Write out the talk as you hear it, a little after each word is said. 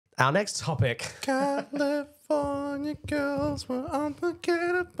Our next topic. California girls were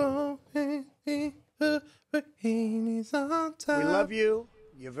unforgettable. We love you.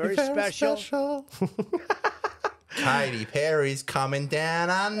 You're very special. Katy Perry's coming down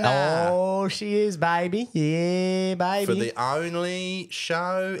under. Oh, she is, baby. Yeah, baby. For the only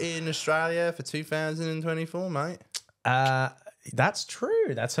show in Australia for 2024, mate. That's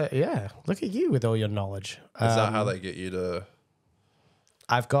true. That's her. Yeah. Look at you with all your knowledge. Is that how they get you to...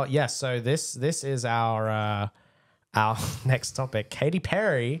 I've got, yes. So this is our next topic. Katy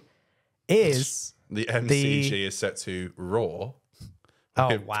Perry is The MCG is set to Raw. Oh,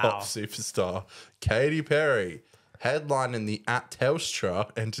 Hip wow. hop superstar Katy Perry headlining the at Telstra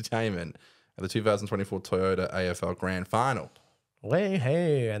Entertainment at the 2024 Toyota AFL Grand Final.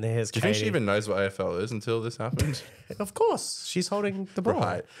 Hey, and here's Do you Katy. think she even knows what AFL is until this happened? Of course, she's holding the ball.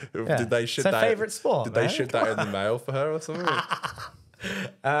 Right. Yeah. Did they ship it's her that? favorite sport. Did man. they ship that in the mail for her or something?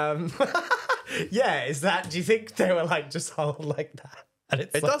 Yeah, is that? Do you think they were like just hold like that? And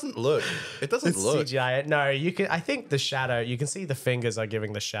it's It like, doesn't look. It doesn't it's look. CGI. No, you can. I think the shadow. You can see the fingers are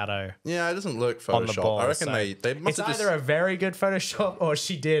giving the shadow Yeah, it doesn't look on the Photoshop. ball. I reckon so they must it's have either just. a very good Photoshop or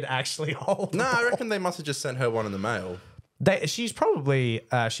she did actually hold. No, the I ball. reckon they must have just sent her one in the mail. She's probably.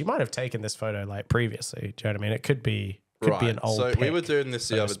 She might have taken this photo like previously. Do you know what I mean? It could be. Could be an old. So we pic, were doing this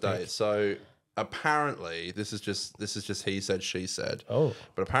the so other to day. speak. So apparently, this is just he said, she said. Oh.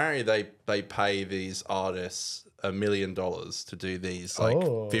 But apparently they pay these artists $1 million to do these like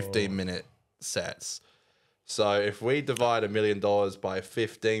Oh. 15-minute sets. So if we divide $1 million by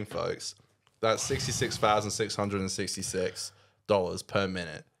 15, folks, that's $66,666 per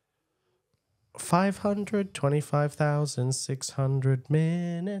minute. 525,600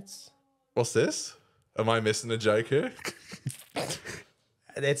 minutes. What's this? Am I missing a joke here?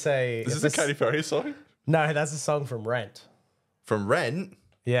 It's a. Is this a Katy Perry song? No, that's a song from Rent. From Rent?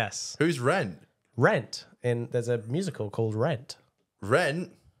 Yes, Who's Rent? Rent. There's a musical called Rent.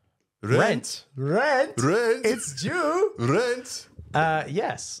 Rent? Rent. Rent? It's due. Rent?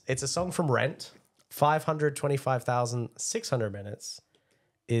 Yes, it's a song from Rent. 525,600 minutes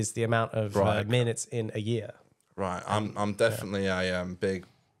is the amount of Right. minutes in a year. Right, I'm definitely a big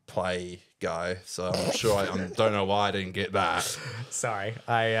play guy, so I'm sure I don't know why I didn't get that. Sorry,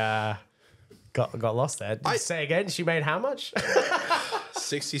 I got lost there. Say again. She made how much?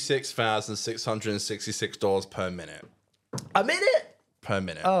 $66,666 per minute. A minute. Per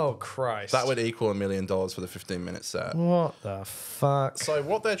minute. Oh Christ! That would equal $1 million for the 15-minute set. What the fuck? So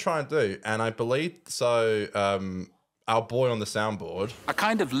what they're trying to do, and I believe so. Our boy on the soundboard. I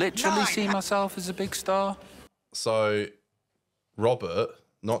kind of literally see myself as a big star. So Robert,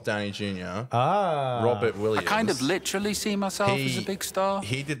 not Downey Jr. Ah, Robert I Williams. kind of literally see myself as a big star.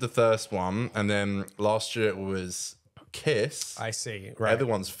 He did the first one, and then last year it was Kiss. I see. Right.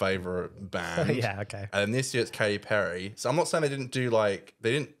 Everyone's favorite band. Yeah. Okay. And this year it's Katy Perry. So I'm not saying they didn't do like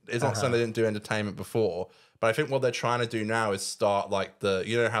it's not saying they didn't do entertainment before, but I think what they're trying to do now is start like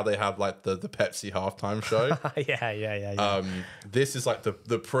how they have like the Pepsi halftime show. Yeah. This is like the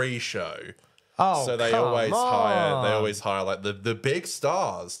pre-show. Oh, So they come always on. hire like the big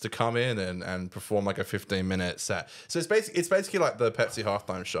stars to come in and perform like a 15-minute set. So it's basically like the Pepsi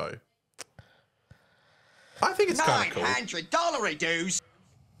halftime show. I think it's kind of cool. $900 dues.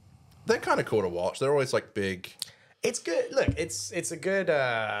 They're kind of cool to watch. They're always like big. It's good. Look, it's a good.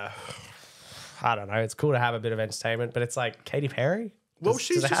 I don't know. It's cool to have a bit of entertainment, but it's like Katy Perry. Well, Does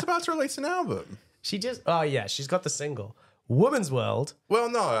she's it just have- about to release an album. She just. Oh yeah, she's got the single "Woman's World." Well,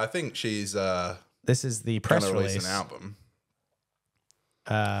 no, I think she's This is the press going to release release. an album.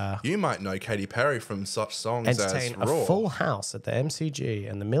 You might know Katy Perry from such songs Entertain as a Raw. full house at the MCG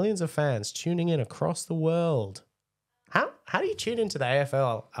and the millions of fans tuning in across the world. How do you tune into the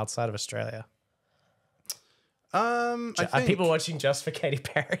AFL outside of Australia? I Are think, people watching just for Katy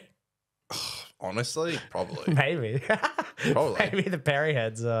Perry? honestly, probably. Maybe. Probably. Maybe the Perry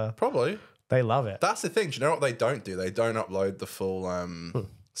heads. Probably. They love it. That's the thing. Do you know what they don't do? They don't upload the full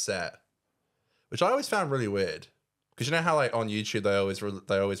set, which I always found really weird. Because you know how like on YouTube they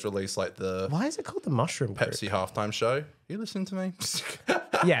always release like the Why is it called the Mushroom Group? Pepsi halftime show. You listening to me?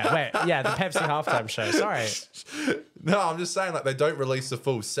 Yeah, wait. Yeah, the Pepsi halftime show. Sorry. No, I'm just saying like they don't release the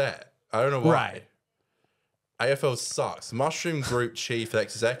full set. I don't know why. Right. AFL sucks. Mushroom Group chief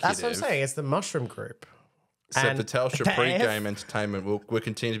executive. That's what I'm saying. It's the Mushroom Group. Said And the Telstra the pre-game entertainment will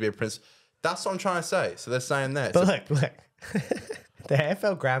continue to be a prince. That's what I'm trying to say. So they're saying that. But look. The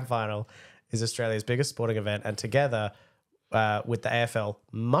AFL Grand Final is Australia's biggest sporting event, and together with the AFL,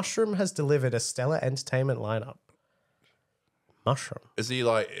 Mushroom has delivered a stellar entertainment lineup. Mushroom. Is he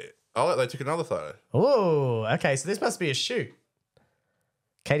like? Oh, they took another photo. Oh, okay. So this must be a shoot.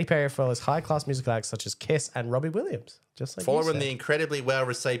 Katy Perry follows high-class musical acts such as Kiss and Robbie Williams. Just like you Following said. the incredibly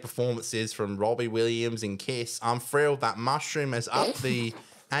well-received performances from Robbie Williams and Kiss, I'm thrilled that Mushroom has upped the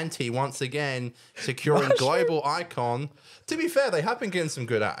ante once again, securing global icon. To be fair, they have been getting some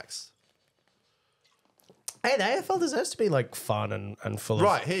good acts. Hey, the AFL deserves to be like fun and full of.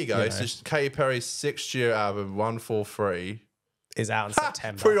 Right, here you go. know, It's just Katy Perry's 6th-year album, 143. is out in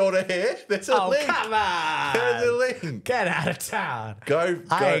September. Pre-order here. There's a link. Come on! There's a link. Get out of town. Go.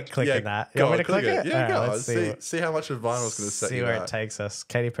 I ain't clicking that. You want me to click it? Yeah, All go right, on. let's see See how much of vinyl's going to set See you where out. it takes us.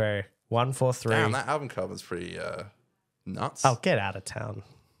 Katy Perry, 143. Damn, that album cover's pretty nuts. Oh, get out of town.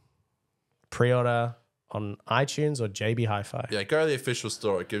 Pre-order on iTunes or JB Hi-Fi. Yeah, go to the official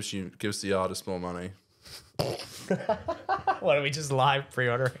store. It gives the artist more money. What are we just live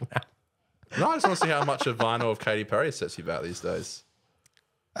pre-ordering now? No, I just want to see how much a vinyl of Katy Perry sets you back these days.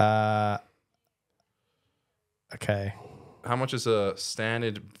 Okay. How much is a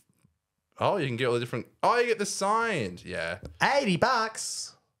standard? Oh, you can get all the different. Oh, you get the signed. Yeah.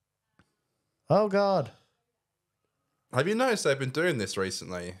 $80. Oh God. Have you noticed they've been doing this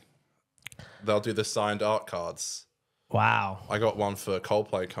recently? They'll do the signed art cards. Wow. I got one for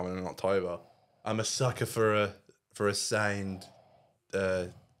Coldplay coming in October. I'm a sucker for a signed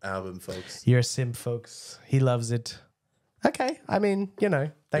album, folks. You're a simp, folks. He loves it. Okay. I mean, you know,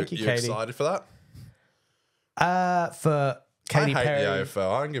 thank you, You Katie. excited for that? For Katy I hate Perry, the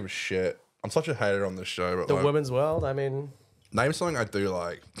AFL. I don't give a shit. I'm such a hater on this show. But the like, women's world. I mean, name something I do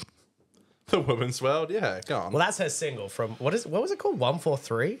like. The women's world, yeah, go on. well, that's her single from what was it called?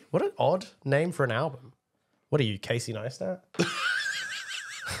 143. What an odd name for an album. What are you, Casey Neistat?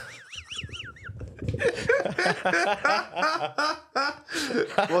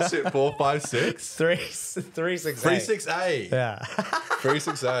 What's it? 4, 5, 6? 368. 368. Yeah.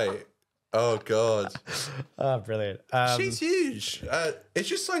 368. Oh god, Oh, brilliant. she's huge. It's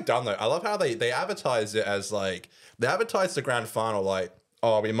just so dumb though. I love how they advertise it as like they advertise the grand final like,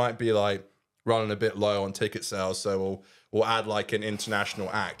 oh, we might be like running a bit low on ticket sales, so we'll add like an international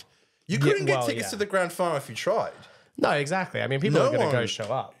act. You couldn't get tickets to the grand final if you tried. No, exactly. I mean, people No are going to go one- show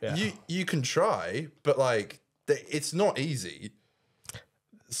up. Yeah. You can try, but like it's not easy.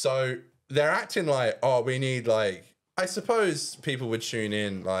 So they're acting like, oh, we need like. I suppose people would tune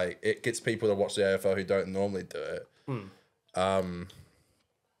in. Like it gets people to watch the AFL who don't normally do it.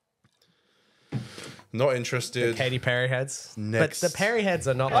 Not interested. Katy Perry heads. Next. But the Perry heads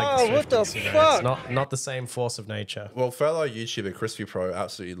are not like Oh, what the Swifties, you know? fuck? It's not the same force of nature. Well, fellow YouTuber Crispy Pro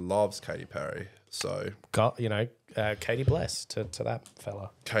absolutely loves Katy Perry. So Got, you know, Katy bless to that fella.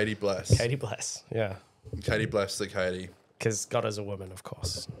 Katy bless. Katy bless. Yeah. Katy bless the Katy. Because God is a woman, of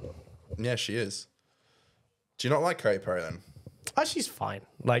course. Yeah, she is. Do you not like Katy Perry then? Oh, she's fine.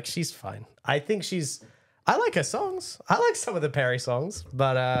 Like, she's fine. I think I like her songs. I like some of the Perry songs,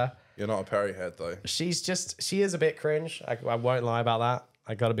 but You're not a Perry head though. she is a bit cringe. I won't lie about that.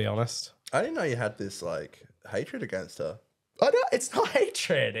 I got to be honest. I didn't know you had this like hatred against her. Oh no, it's not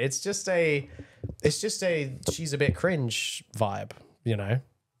hatred. It's just a she's a bit cringe vibe, you know.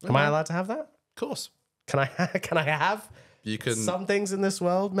 Am I allowed to have that? Of course. Can I have You can. some things in this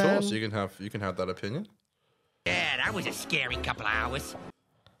world, Of man? course, you can have that opinion. Yeah, that was a scary couple of hours.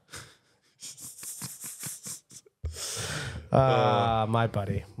 My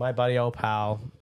buddy, old pal.